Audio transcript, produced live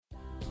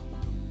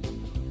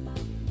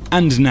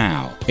And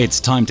now,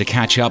 it's time to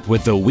catch up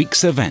with the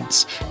week's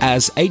events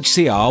as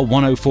HCR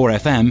 104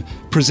 FM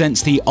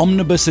presents the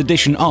omnibus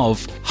edition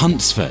of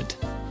Huntsford.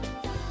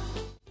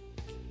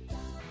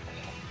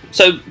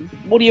 So,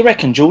 what do you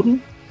reckon,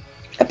 Jordan?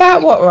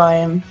 About what,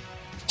 Ryan?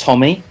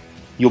 Tommy,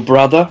 your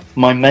brother,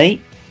 my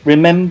mate,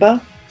 remember?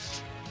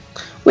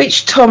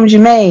 Which Tom do you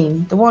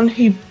mean? The one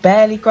who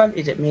barely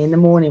grunted at me in the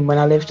morning when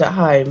I lived at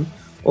home?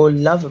 Or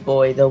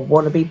Loverboy, the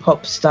wannabe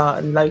pop star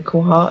and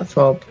local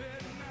heartthrob?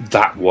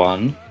 That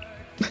one.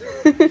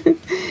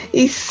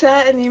 He's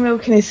certainly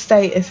milking his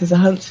status as a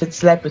Huntsford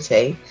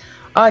celebrity.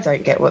 I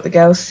don't get what the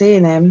girls see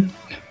in him.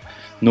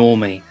 Nor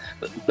me.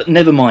 But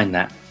never mind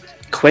that.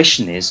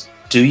 Question is,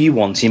 do you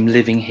want him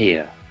living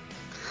here?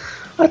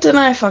 I don't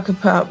know if I could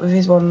put up with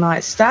his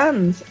one-night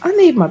stands. I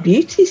need my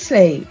beauty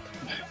sleep.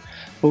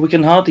 Well, we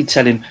can hardly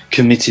tell him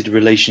committed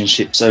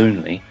relationships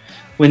only.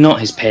 We're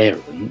not his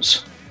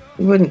parents.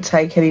 We wouldn't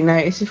take any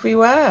notice if we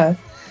were.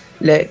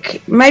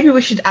 Look, maybe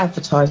we should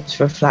advertise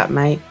for a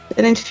flatmate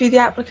and interview the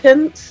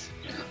applicants.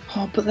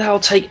 Oh, but that'll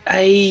take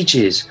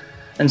ages.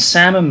 And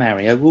Sam and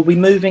Mario will be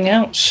moving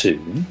out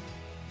soon.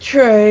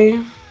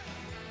 True.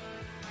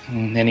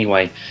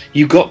 Anyway,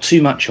 you got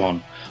too much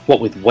on.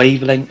 What with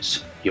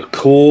wavelengths, your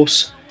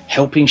course,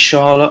 helping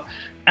Charlotte,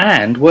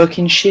 and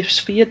working shifts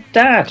for your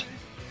dad.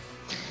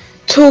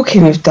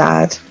 Talking of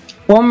Dad,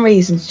 one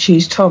reason to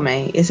choose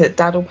Tommy is that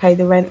Dad will pay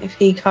the rent if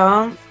he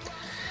can't.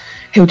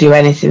 He'll do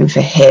anything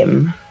for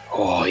him.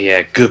 Oh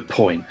yeah, good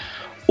point.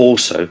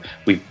 Also,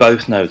 we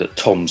both know that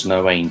Tom's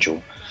no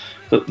angel.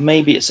 But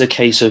maybe it's a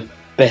case of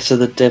better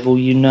the devil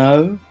you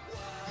know?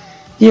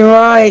 You're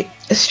right,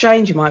 a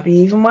stranger might be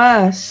even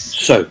worse.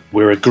 So,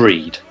 we're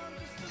agreed.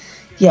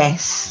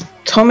 Yes,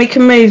 Tommy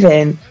can move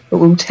in, but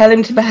we'll tell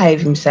him to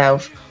behave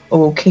himself or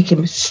we'll kick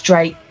him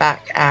straight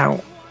back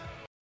out.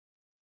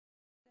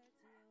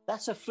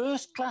 That's a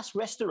first-class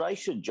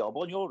restoration job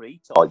on your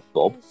E-Type,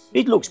 Bob.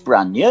 It looks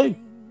brand new.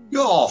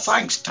 Yeah,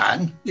 thanks,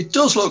 Dan. It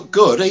does look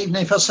good, even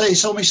if I say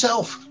so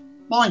myself.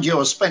 Mind you,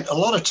 I spent a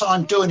lot of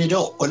time doing it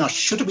up when I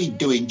should have been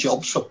doing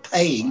jobs for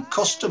paying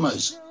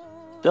customers.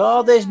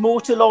 There's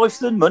more to life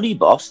than money,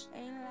 boss.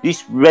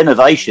 This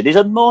renovation is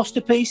a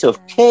masterpiece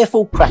of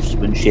careful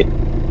craftsmanship.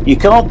 You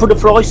can't put a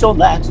price on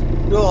that.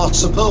 Yeah, I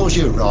suppose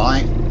you're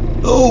right.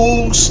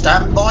 Oh,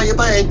 stand by your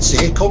beds.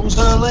 Here comes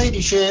her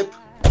ladyship.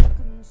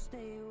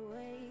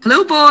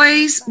 Hello,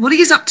 boys. What are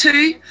you up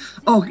to?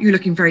 Oh, you're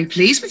looking very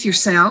pleased with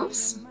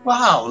yourselves.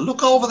 Wow,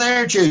 look over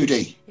there,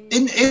 Judy.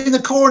 In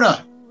the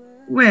corner.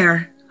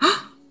 Where?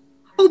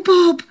 Oh,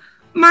 Bob,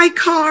 my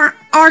car,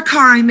 our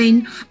car, I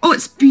mean. Oh,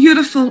 it's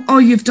beautiful. Oh,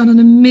 you've done an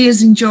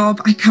amazing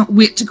job. I can't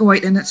wait to go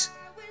out in it.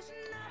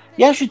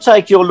 You should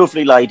take your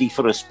lovely lady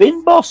for a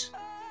spin, boss.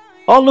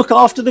 I'll look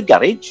after the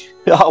garage.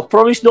 I'll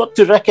promise not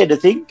to wreck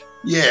anything.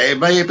 Yeah,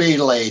 maybe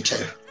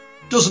later.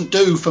 Doesn't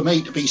do for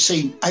me to be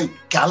seen out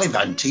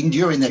gallivanting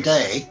during the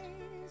day.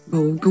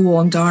 Oh, go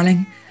on,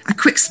 darling. A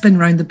quick spin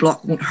round the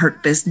block won't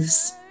hurt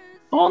business.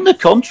 On the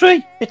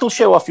contrary, it'll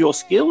show off your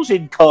skills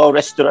in car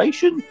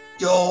restoration.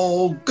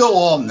 Oh, go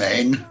on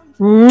then.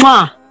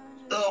 Mwah!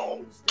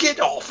 Oh, get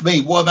off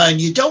me, woman.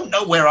 You don't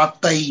know where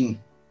I've been.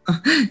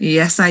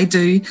 Yes, I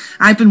do.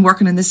 I've been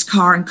working in this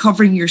car and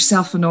covering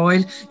yourself in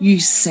oil. You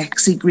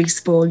sexy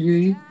greaseball,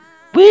 you.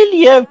 Will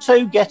you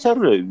two get a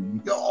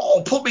room?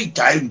 Oh, put me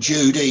down,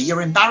 Judy.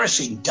 You're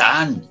embarrassing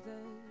Dan.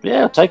 Yeah,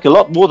 it'll take a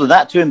lot more than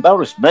that to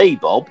embarrass me,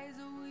 Bob.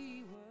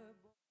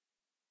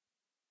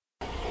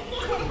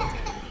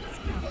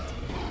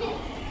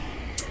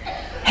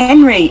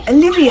 Henry,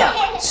 Olivia,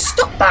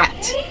 stop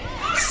that.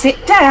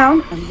 Sit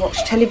down and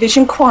watch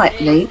television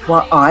quietly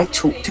while I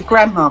talk to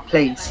Grandma,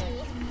 please.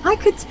 I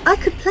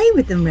could play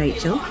with them,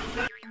 Rachel.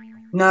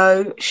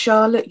 No,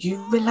 Charlotte,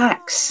 you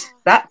relax.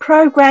 That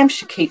programme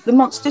should keep the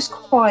monsters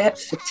quiet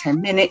for 10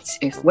 minutes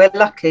if we're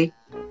lucky.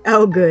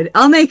 Oh, good.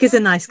 I'll make us a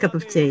nice cup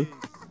of tea.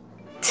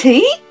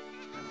 Tea?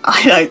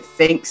 I don't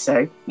think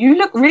so. You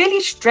look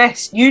really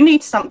stressed. You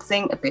need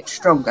something a bit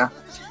stronger.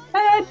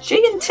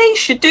 G&T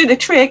should do the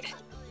trick.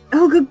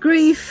 Oh, good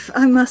grief.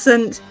 I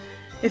mustn't.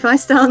 If I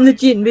start on the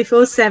gin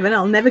before 7,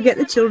 I'll never get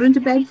the children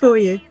to bed for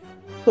you.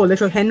 Poor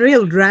little Henry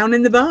will drown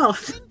in the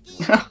bath.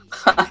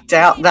 I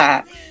doubt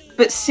that.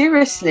 But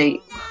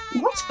seriously,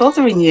 what's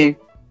bothering you?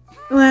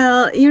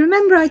 Well, you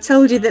remember I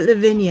told you that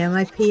Lavinia,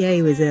 my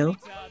PA, was ill?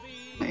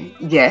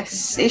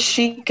 Yes. Is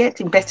she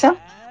getting better?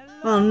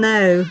 Well,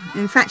 no.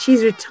 In fact,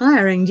 she's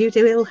retiring due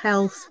to ill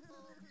health.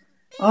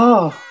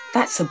 Oh,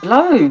 that's a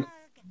blow.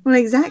 Well,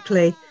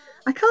 exactly.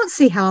 I can't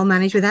see how I'll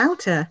manage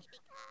without her.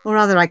 Or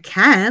rather, I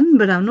can,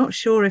 but I'm not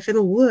sure if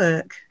it'll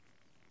work.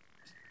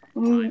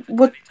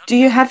 What do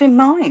you have in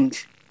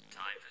mind?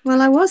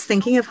 Well, I was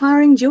thinking of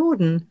hiring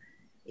Jordan.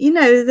 You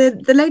know,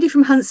 the lady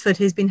from Huntsford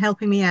who's been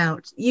helping me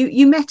out.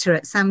 You met her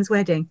at Sam's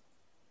wedding.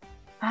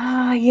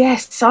 Ah,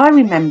 yes, I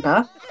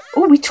remember.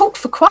 Oh, we talked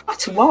for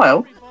quite a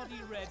while.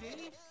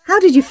 How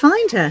did you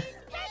find her?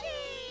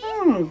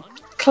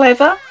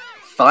 Clever,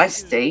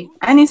 feisty,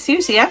 and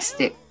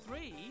enthusiastic.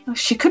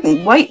 She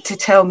couldn't wait to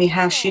tell me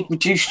how she'd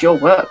reduced your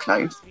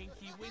workload.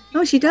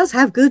 Oh, she does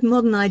have good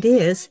modern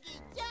ideas.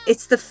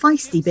 It's the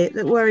feisty bit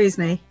that worries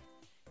me.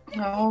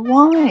 Oh,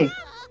 why?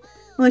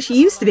 Well,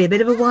 she used to be a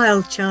bit of a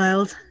wild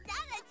child.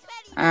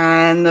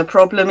 And the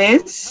problem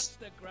is,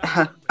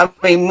 I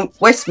mean,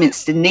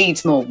 Westminster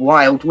needs more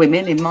wild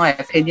women, in my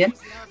opinion.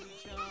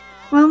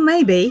 Well,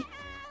 maybe.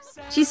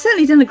 She's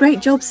certainly done a great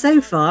job so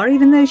far,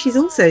 even though she's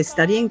also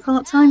studying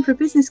part-time for a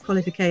business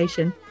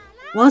qualification,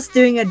 whilst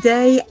doing a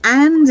day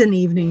and an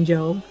evening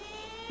job.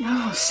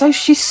 Oh, so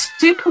she's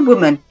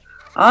Superwoman.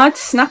 I'd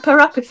snap her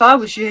up if I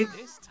was you.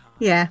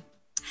 Yeah,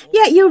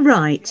 you're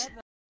right.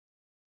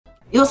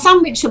 Your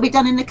sandwich will be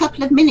done in a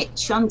couple of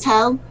minutes,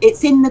 Chantal.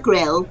 It's in the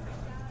grill.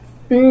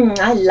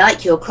 I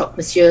like your croque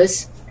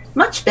monsieurs.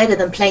 Much better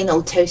than plain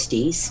old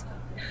toasties.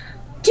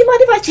 Do you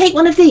mind if I take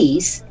one of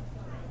these?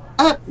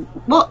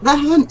 What, the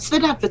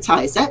Huntsford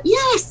Advertiser?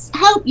 Yes,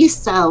 help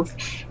yourself.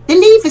 They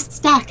leave a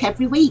stack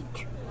every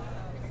week.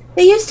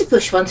 They used to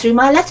push one through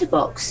my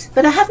letterbox,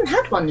 but I haven't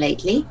had one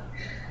lately.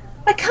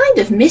 I kind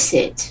of miss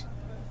it.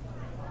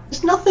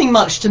 There's nothing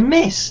much to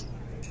miss.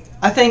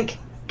 I think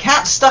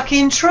Cat Stuck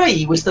in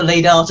Tree was the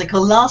lead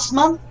article last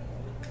month.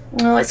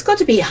 Oh, it's got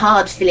to be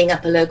hard filling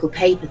up a local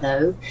paper,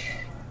 though.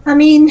 I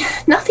mean,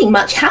 nothing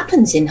much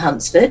happens in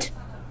Huntsford.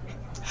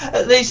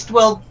 At least,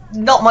 well,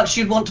 not much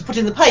you'd want to put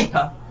in the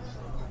paper.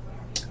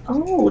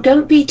 Oh,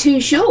 don't be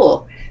too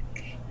sure.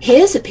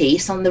 Here's a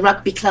piece on the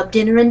rugby club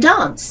dinner and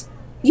dance.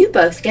 You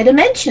both get a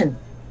mention.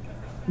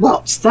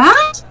 What's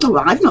that? Oh,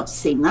 I've not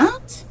seen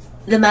that.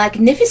 The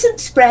magnificent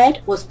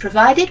spread was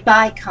provided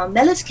by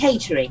Carmela's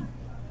Catering,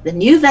 the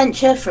new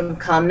venture from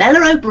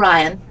Carmela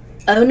O'Brien,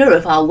 owner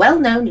of our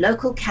well-known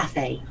local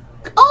cafe.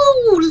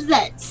 Oh,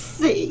 let's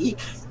see.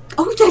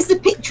 Oh, there's a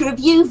picture of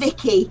you,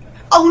 Vicky.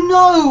 Oh,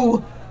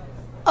 no.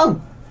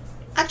 Oh,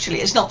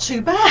 actually, it's not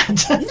too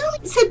bad. No,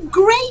 it's a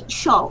great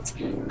shot.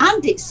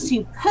 And it's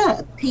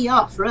superb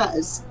PR for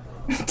us.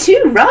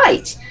 Too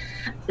right.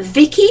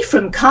 Vicky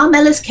from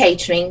Carmela's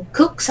Catering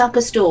cooks up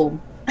a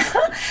storm.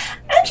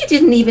 And you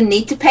didn't even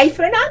need to pay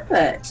for an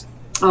advert.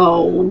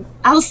 Oh,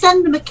 I'll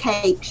send them a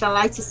cake, shall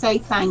I, to say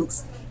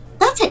thanks.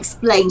 That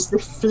explains the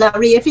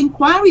flurry of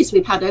inquiries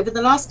we've had over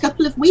the last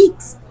couple of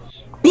weeks.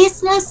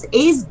 Business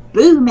is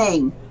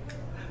booming.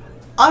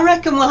 I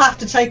reckon we'll have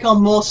to take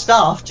on more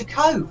staff to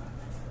cope.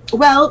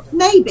 Well,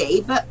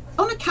 maybe, but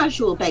on a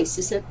casual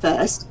basis at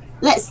first.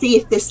 Let's see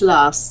if this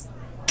lasts.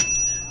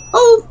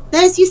 Oh,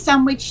 there's your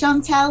sandwich,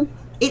 Chantal.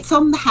 It's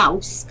on the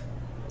house.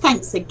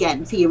 Thanks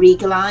again for your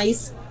eagle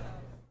eyes.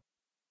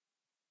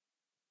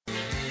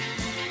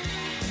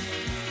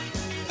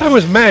 That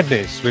was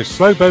Madness with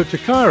Slow Boat to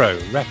Cairo,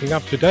 wrapping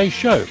up today's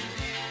show.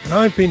 And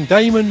I've been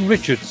Damon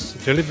Richards,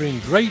 delivering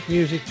great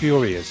music to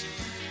your ears.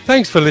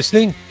 Thanks for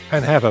listening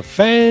and have a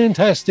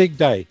fantastic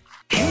day.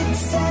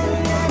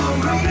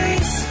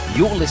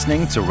 You're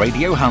listening to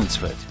Radio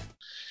Huntsford.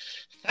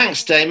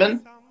 Thanks,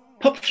 Damon.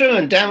 Pop through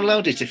and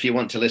download it if you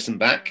want to listen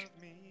back.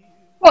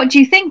 What do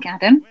you think,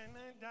 Adam?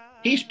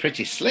 He's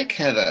pretty slick,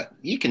 Heather.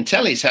 You can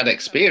tell he's had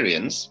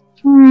experience.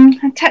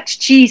 A touch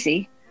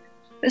cheesy,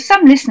 but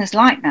some listeners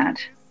like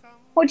that.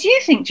 What do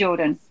you think,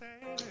 Jordan?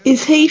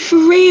 Is he for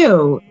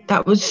real?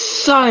 That was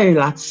so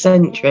last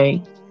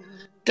century.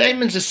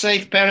 Damon's a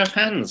safe pair of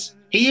hands.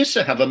 He used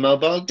to have a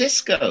mobile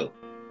disco.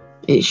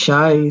 It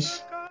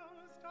shows.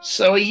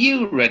 So are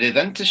you ready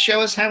then to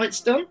show us how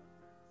it's done?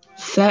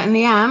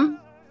 Certainly am.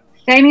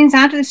 Damien's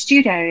out of the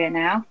studio area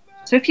now,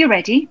 so if you're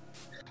ready.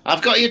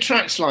 I've got your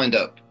tracks lined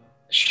up.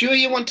 Sure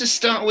you want to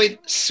start with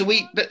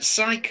Sweet But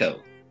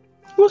Psycho?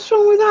 What's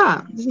wrong with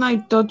that? There's no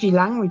dodgy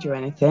language or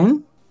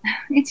anything.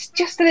 It's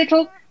just a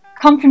little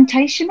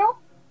confrontational.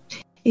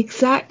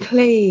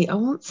 Exactly. I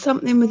want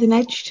something with an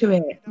edge to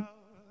it.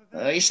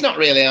 It's not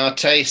really our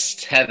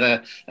taste,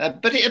 Heather,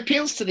 but it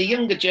appeals to the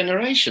younger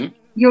generation.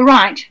 You're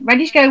right.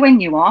 Ready to go when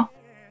you are.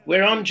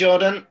 We're on,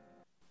 Jordan.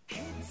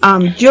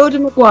 I'm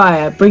Jordan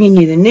Maguire, bringing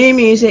you the new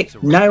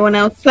music no one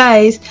else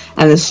plays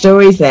and the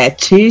stories they're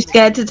too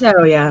scared to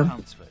tell you.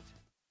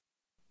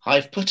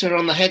 I've put her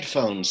on the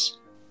headphones.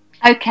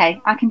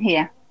 Okay, I can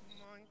hear.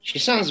 She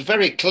sounds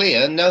very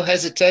clear, no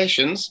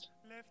hesitations.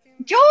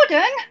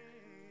 Jordan,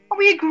 are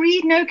we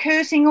agreed no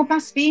cursing or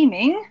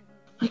blaspheming?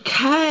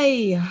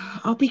 Okay,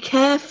 I'll be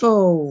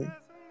careful.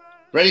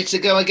 Ready to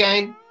go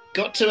again?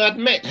 Got to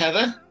admit,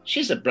 Heather,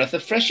 she's a breath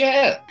of fresh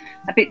air.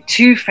 A bit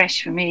too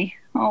fresh for me.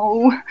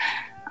 Oh,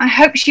 I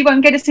hope she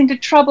won't get us into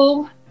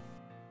trouble.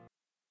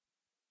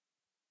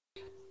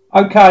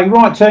 Okay,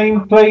 right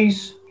team,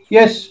 please.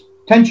 Yes,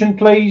 attention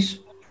please.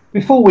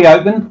 Before we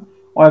open,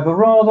 I have a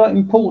rather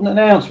important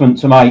announcement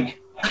to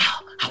make.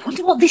 I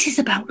wonder what this is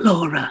about,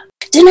 Laura.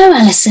 Dunno,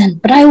 Alison,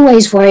 but I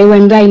always worry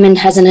when Raymond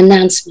has an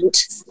announcement.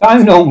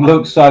 Don't all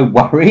look so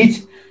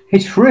worried.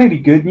 It's really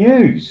good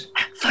news.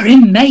 For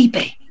him,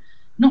 maybe.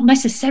 Not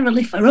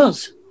necessarily for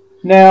us.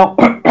 Now,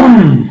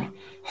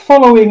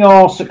 following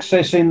our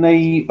success in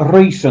the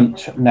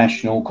recent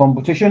national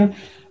competition,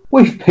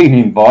 we've been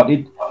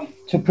invited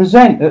to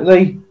present at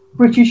the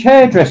British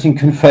Hairdressing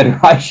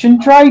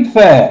Confederation Trade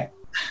Fair.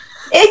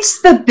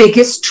 It's the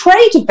biggest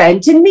trade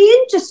event in the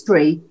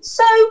industry,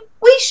 so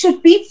we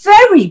should be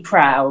very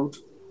proud.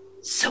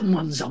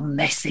 Someone's on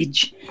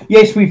message.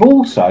 Yes, we've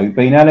also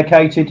been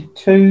allocated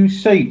 2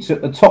 seats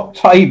at the top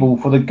table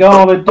for the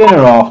gala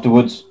dinner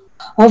afterwards.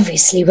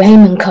 Obviously,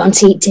 Raymond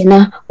can't eat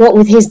dinner, what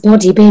with his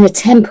body being a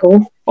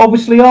temple.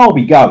 Obviously, I'll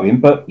be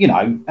going, but, you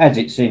know, as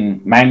it's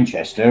in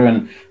Manchester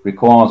and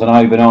requires an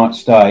overnight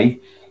stay,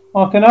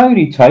 I can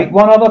only take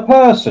one other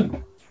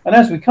person. And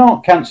as we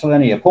can't cancel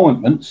any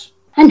appointments...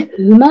 And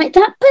who might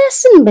that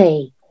person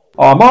be?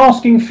 I'm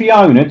asking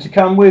Fiona to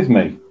come with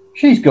me.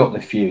 She's got the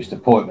fewest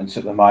appointments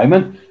at the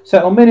moment, so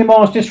it'll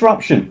minimise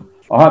disruption.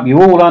 I hope you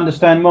all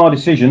understand my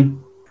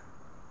decision.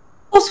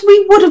 Of course,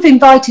 we would have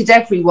invited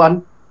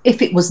everyone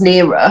if it was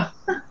nearer.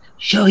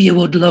 Sure you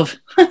would, love.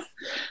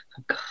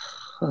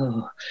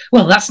 Oh,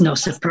 well, that's no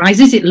surprise,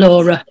 is it,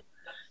 Laura?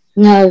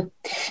 No,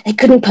 they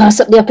couldn't pass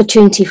up the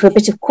opportunity for a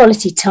bit of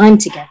quality time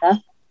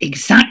together.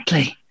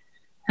 Exactly.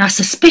 Our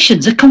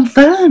suspicions are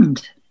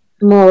confirmed.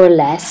 More or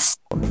less.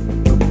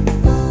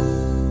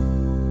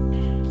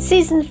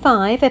 Season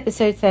 5,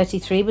 episode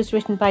 33 was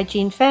written by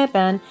Jean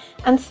Fairbairn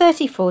and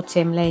 34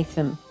 Tim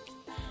Latham.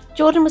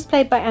 Jordan was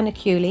played by Anna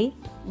Cooley,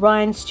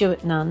 Ryan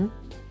Stewart Nunn,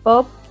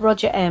 Bob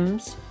Roger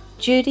Ems,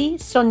 Judy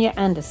Sonia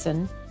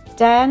Anderson,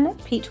 Dan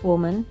Pete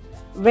Woolman,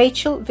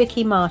 Rachel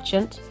Vicky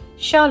Marchant,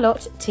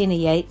 Charlotte Tina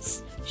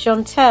Yates,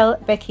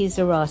 Chantel Becky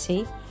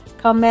Zarati,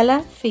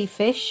 Carmela Fee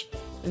Fish,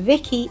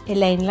 Vicky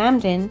Elaine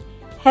Lambdin,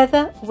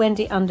 Heather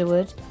Wendy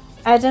Underwood,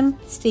 Adam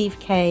Steve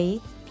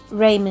Kay,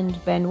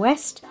 Raymond Ben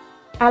West,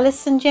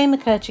 Alison J.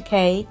 McCurcher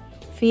Kay,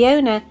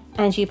 Fiona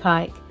Angie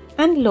Pike,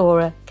 and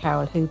Laura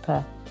Carol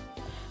Hooper.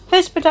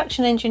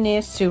 Post-production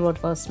engineer Sue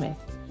Rodwell Smith.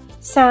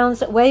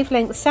 Sounds at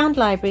Wavelength Sound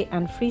Library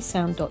and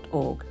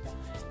freesound.org.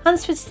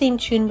 Hunsford's theme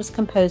tune was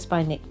composed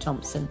by Nick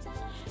Thompson.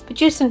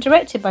 Produced and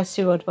directed by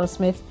Sue Rodwell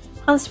Smith,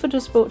 Hunsford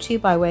was brought to you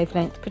by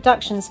Wavelength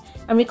Productions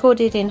and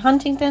recorded in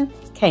Huntingdon,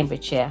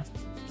 Cambridgeshire.